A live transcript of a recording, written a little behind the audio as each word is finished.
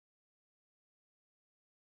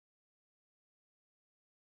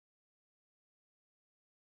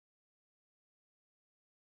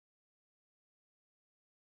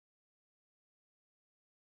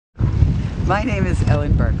My name is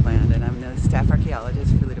Ellen Berkland, and I'm the staff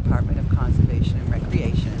archaeologist for the Department of Conservation and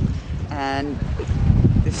Recreation. And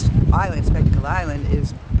this island, Spectacle Island,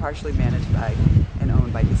 is partially managed by and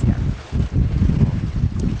owned by Disney.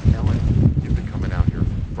 Ellen, you've been coming out here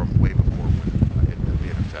from way before it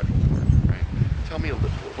being a federal park, right? Tell me a little,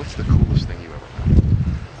 what's the coolest thing you ever found?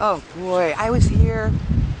 Oh boy, I was here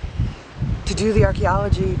to do the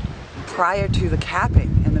archaeology prior to the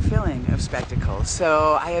capping and the filling of Spectacle.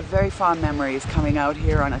 So I have very fond memories coming out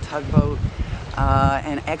here on a tugboat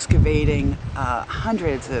and excavating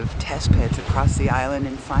hundreds of test pits across the island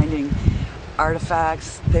and finding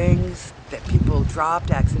artifacts, things that people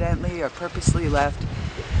dropped accidentally or purposely left,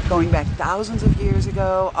 going back thousands of years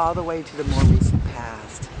ago all the way to the more recent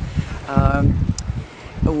past.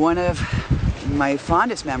 One of my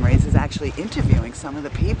fondest memories is actually interviewing some of the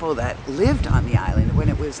people that lived on the island when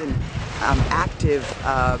it was an active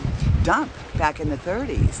dump back in the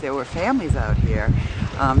 30s. There were families out here.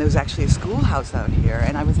 There was actually a schoolhouse out here,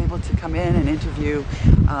 and I was able to come in and interview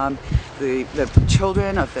the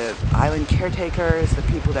children of the island caretakers, the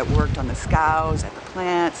people that worked on the scows, at the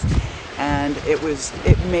plants, and it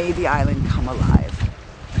made the island come alive.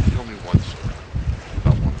 Tell me one story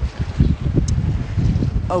about one of the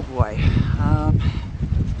families. Oh boy.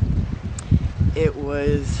 It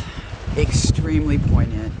was extremely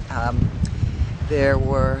poignant. There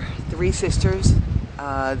were three sisters.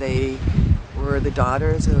 They were the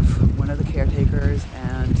daughters of one of the caretakers,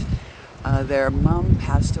 and their mom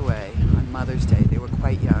passed away on Mother's Day. They were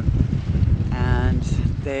quite young, and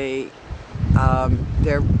in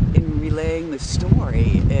relaying the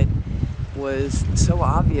story, it was so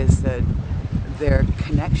obvious that their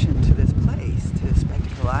connection to this place, to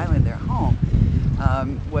Spectacle Island, their home,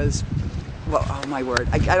 was, well, oh my word,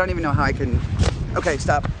 I don't even know how I can, okay,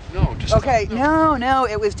 stop. No, just okay, stop. No,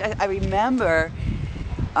 it was, I remember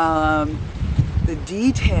the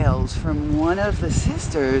details from one of the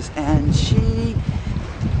sisters, and she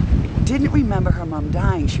didn't remember her mom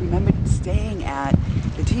dying. She remembered staying at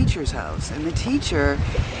the teacher's house, and the teacher,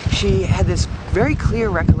 she had this very clear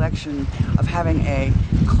recollection of having a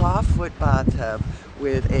clawfoot bathtub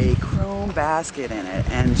with a chrome basket in it,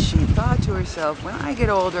 and she thought to herself, when I get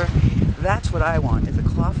older, that's what I want, is a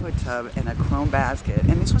clawfoot tub and a chrome basket.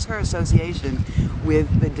 And this was her association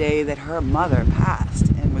with the day that her mother passed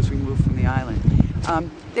and was removed from the island.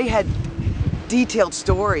 They had detailed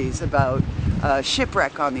stories about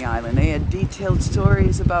shipwreck on the island. They had detailed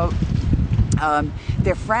stories about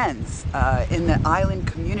their friends in the island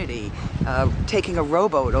community, taking a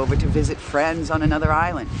rowboat over to visit friends on another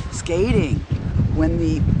island, skating when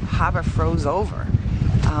the harbor froze over.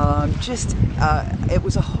 It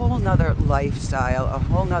was a whole nother lifestyle, a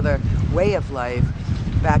whole nother way of life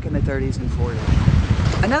back in the 30s and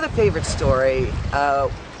 40s. Another favorite story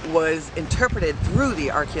was interpreted through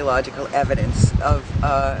the archaeological evidence of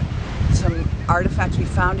some artifacts we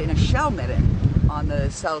found in a shell midden on the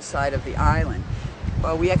south side of the island.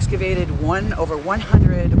 We excavated over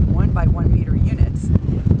 100 1-by-1 meter units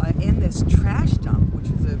in this trash dump, which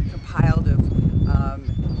is compiled of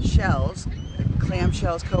shells, clam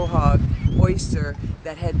shells, quahog, oyster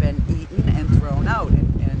that had been eaten and thrown out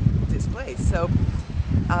and displaced. So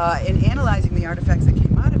in analyzing the artifacts that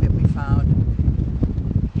came out of it, we found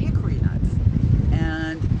hickory nuts.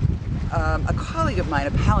 And a colleague of mine,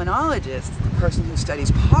 a palynologist, the person who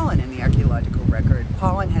studies pollen in the archaeological record,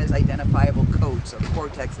 pollen has identifiable coats or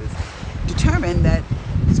cortexes, determined that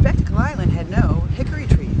Spectacle Island had no hickory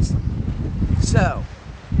trees. So,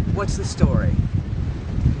 what's the story?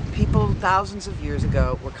 People thousands of years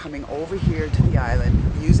ago were coming over here to the island,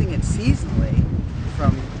 using it seasonally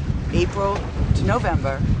from April to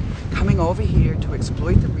November, coming over here to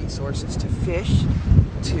exploit the resources, to fish,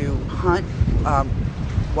 to hunt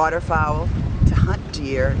waterfowl, to hunt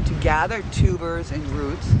deer, to gather tubers and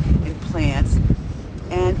roots and plants,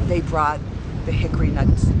 and they brought the hickory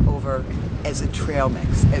nuts over as a trail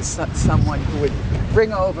mix, as someone who would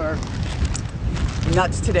bring over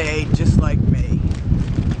nuts today, just like